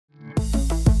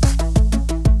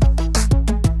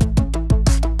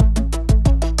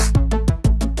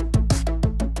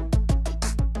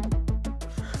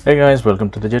Hey guys,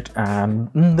 welcome to Digit, and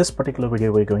in this particular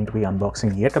video we're going to be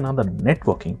unboxing yet another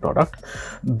networking product.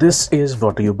 This is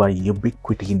brought to you by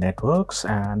Ubiquiti Networks,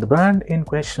 and the brand in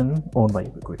question, owned by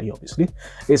Ubiquiti obviously,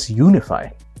 is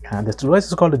UniFi, and this device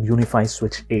is called a UniFi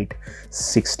Switch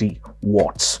 860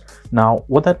 watts. Now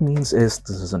what that means is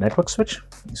this is a network switch,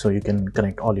 so you can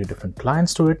connect all your different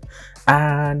clients to it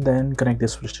and then connect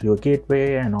this switch to your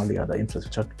gateway and all the other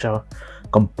infrastructure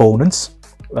components.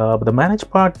 But the managed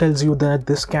part tells you that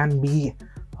this can be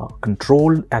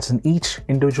controlled, as in each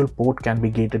individual port can be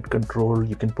gated control.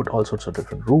 You can put all sorts of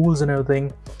different rules and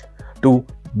everything to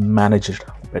manage it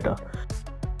better.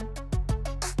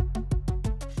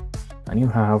 And you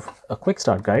have a quick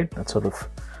start guide that's sort of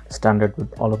standard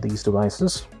with all of these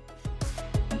devices.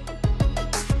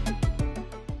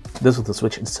 This is the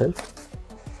switch itself.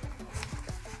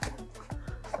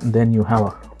 And then you have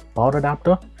a power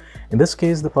adapter. In this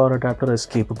case, the power adapter is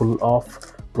capable of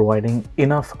providing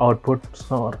enough output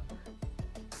for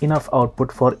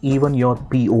even your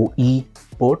PoE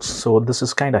ports. So this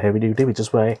is kind of heavy duty, which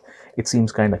is why it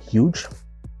seems kind of huge.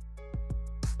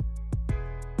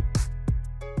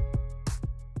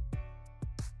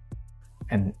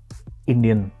 An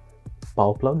Indian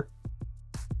power plug.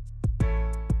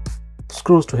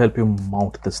 Screws to help you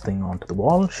mount this thing onto the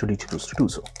wall, should you choose to do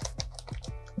so.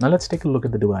 Now let's take a look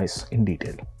at the device in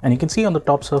detail. And you can see on the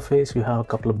top surface you have a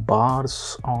couple of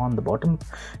bars on the bottom.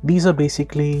 These are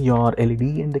basically your LED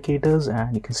indicators,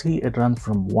 and you can see it runs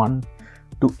from 1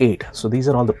 to 8. So these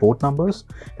are all the port numbers,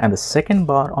 and the second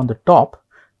bar on the top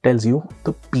tells you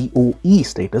the PoE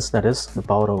status, that is the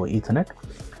power over Ethernet,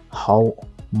 how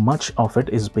much of it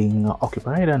is being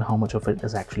occupied and how much of it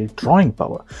is actually drawing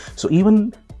power. So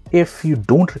even if you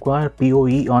don't require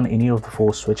PoE on any of the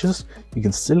 4 switches, you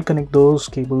can still connect those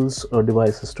cables or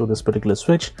devices to this particular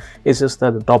switch. It's just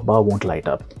that the top bar won't light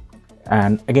up.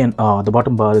 And again, the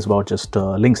bottom bar is about just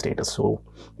link status. So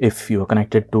if you are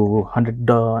connected to 100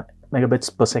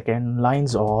 megabits per second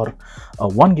lines or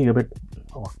 1 gigabit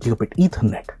or gigabit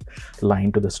Ethernet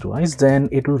line to this device, then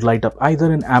it will light up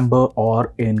either in amber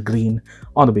or in green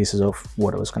on the basis of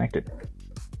whatever is connected.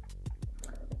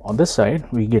 On this side,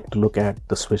 we get to look at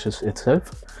the switches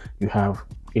itself. You have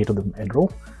 8 of them in a row.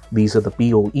 These are the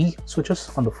PoE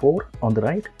switches on the 4 on the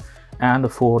right, and the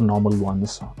 4 normal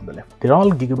ones on the left. They're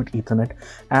all gigabit Ethernet,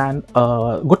 and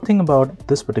a good thing about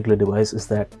this particular device is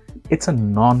that it's a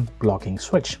non-blocking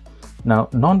switch. Now,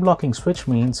 non-blocking switch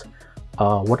means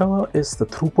whatever is the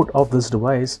throughput of this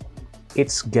device,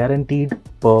 it's guaranteed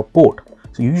per port.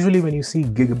 So usually when you see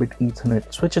gigabit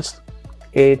Ethernet switches,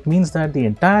 it means that the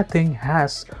entire thing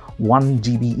has 1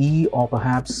 GBE, or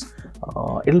perhaps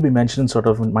it'll be mentioned sort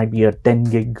of, it might be a 10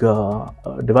 gig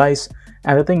device.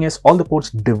 And the thing is, all the ports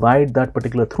divide that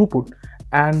particular throughput,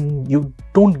 and you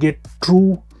don't get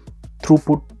true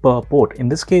throughput per port. In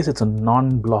this case, it's a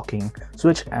non-blocking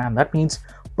switch, and that means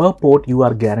per port you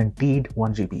are guaranteed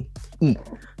 1 GBE,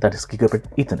 that is gigabit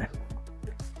Ethernet.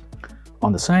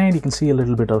 On the side, you can see a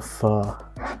little bit of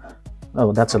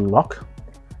oh, that's a lock.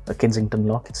 A Kensington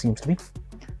lock, it seems to be.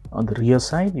 On the rear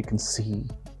side, you can see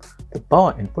the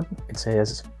power input. It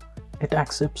says it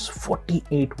accepts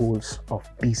 48 volts of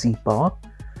DC power,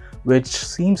 which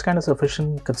seems kind of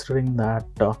sufficient considering that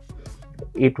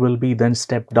it will be then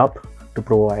stepped up to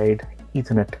provide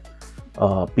Ethernet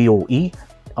PoE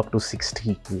up to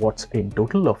 60 watts in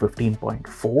total, of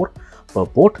 15.4 per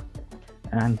port.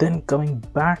 And then coming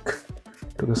back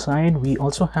to the side, we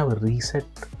also have a reset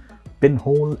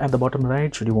pinhole at the bottom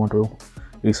right, should you want to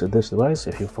reset this device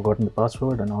if you've forgotten the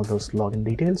password and all those login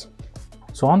details.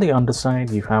 So on the underside,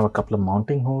 you have a couple of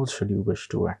mounting holes should you wish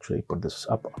to actually put this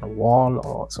up on a wall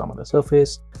or some other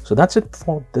surface. So that's it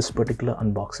for this particular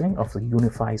unboxing of the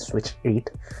UniFi Switch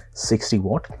 860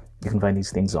 watt. You can find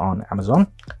these things on Amazon.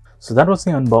 So that was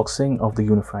the unboxing of the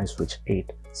UniFi Switch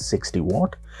 860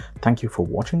 watt. Thank you for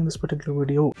watching this particular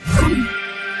video.